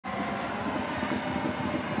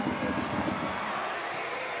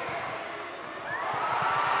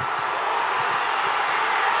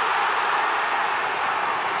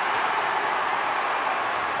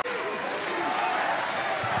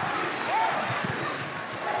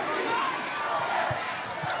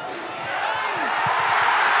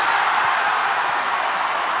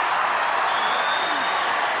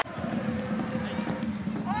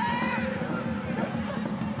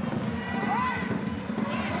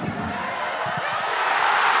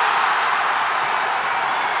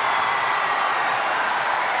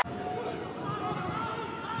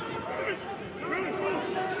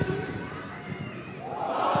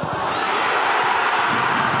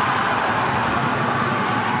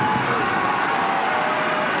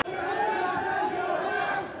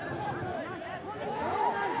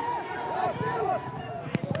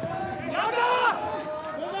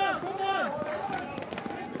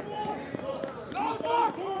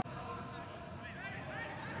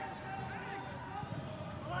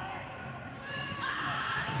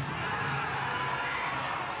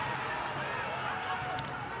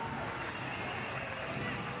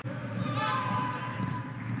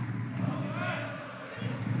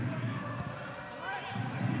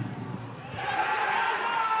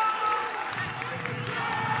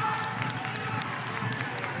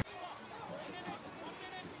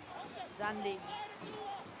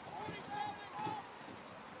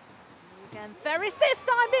Again, FARIS. This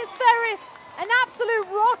time it's FARIS. An absolute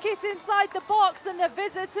rocket inside the box, and the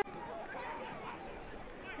visitor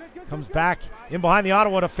comes back in behind the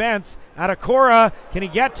Ottawa defense. Adakora, can he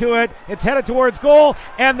get to it? It's headed towards goal,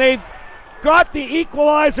 and they've got the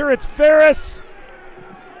equalizer. It's FARIS.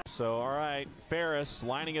 So, all right, FARIS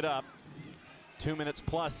lining it up. 2 minutes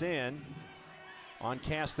plus in on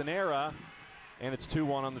Castanera, and it's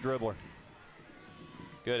 2-1 on the dribbler.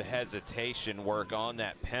 Good hesitation work on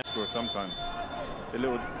that pen. Score sometimes. The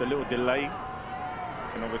little delay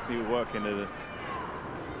can obviously work in the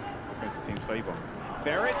defensive team's favor.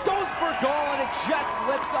 FARIS goes for goal, and it just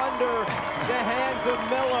slips under the hands of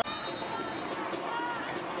Miller.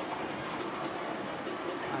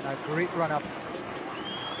 And a great run-up.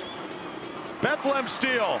 Bethlehem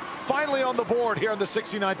Steel finally on the board here in the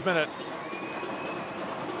 69th minute.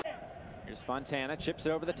 Here's Fontana, chips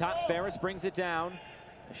it over the top. FARIS brings it down.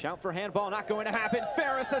 A shout for handball, not going to happen.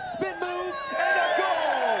 FARIS, a spin move, and a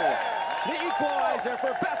goal! The equalizer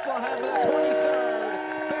for Bethlehem in the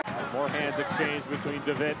 23rd. More hands exchanged between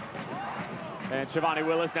David and Shivani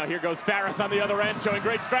Willis. Now here goes FARIS on the other end, showing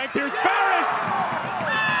great strength. Here's FARIS!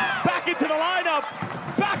 Back into the lineup,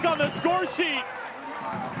 back on the score sheet.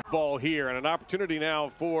 Ball here, and an opportunity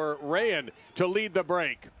now for Rayan to lead the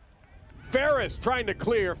break. FARIS trying to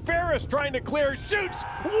clear. FARIS trying to clear. Shoots.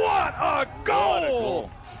 What a goal!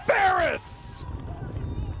 FARIS!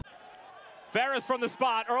 FARIS from the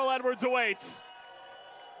spot. Earl Edwards awaits.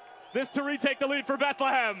 This to retake the lead for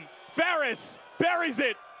Bethlehem. FARIS buries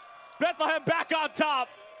it. Bethlehem back on top.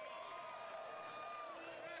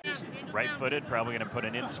 Right-footed, probably going to put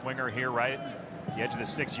an in-swinger here right at the edge of the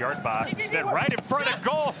 6-yard box. Instead, right in front of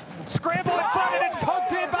goal. Scramble in front, and it's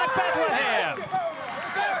poked in by Bethlehem.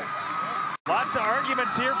 Lots of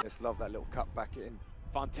arguments here. Just love that little cut back in.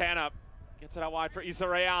 Fontana gets it out wide for Issa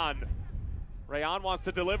Rayan. Rayan wants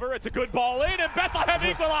to deliver. It's a good ball in, and Bethlehem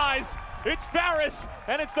equalize. It's FARIS,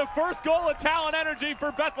 and it's the first goal of Talent Energy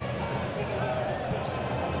for Bethlehem.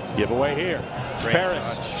 Give away here. FARIS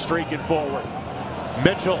streaking forward.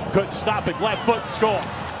 Mitchell couldn't stop it. Left foot score.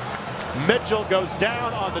 Mitchell goes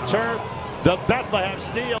down on the turf. The Bethlehem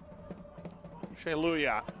Steel.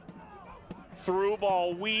 Shaluya. Through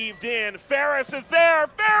ball weaved in. FARIS is there.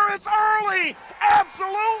 FARIS early.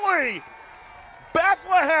 Absolutely.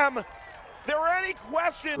 Bethlehem. If there were any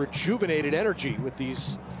question. Rejuvenated energy with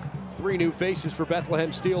these 3 new faces for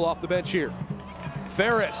Bethlehem Steel off the bench here.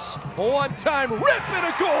 FARIS, a one-time rip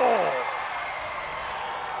and a goal.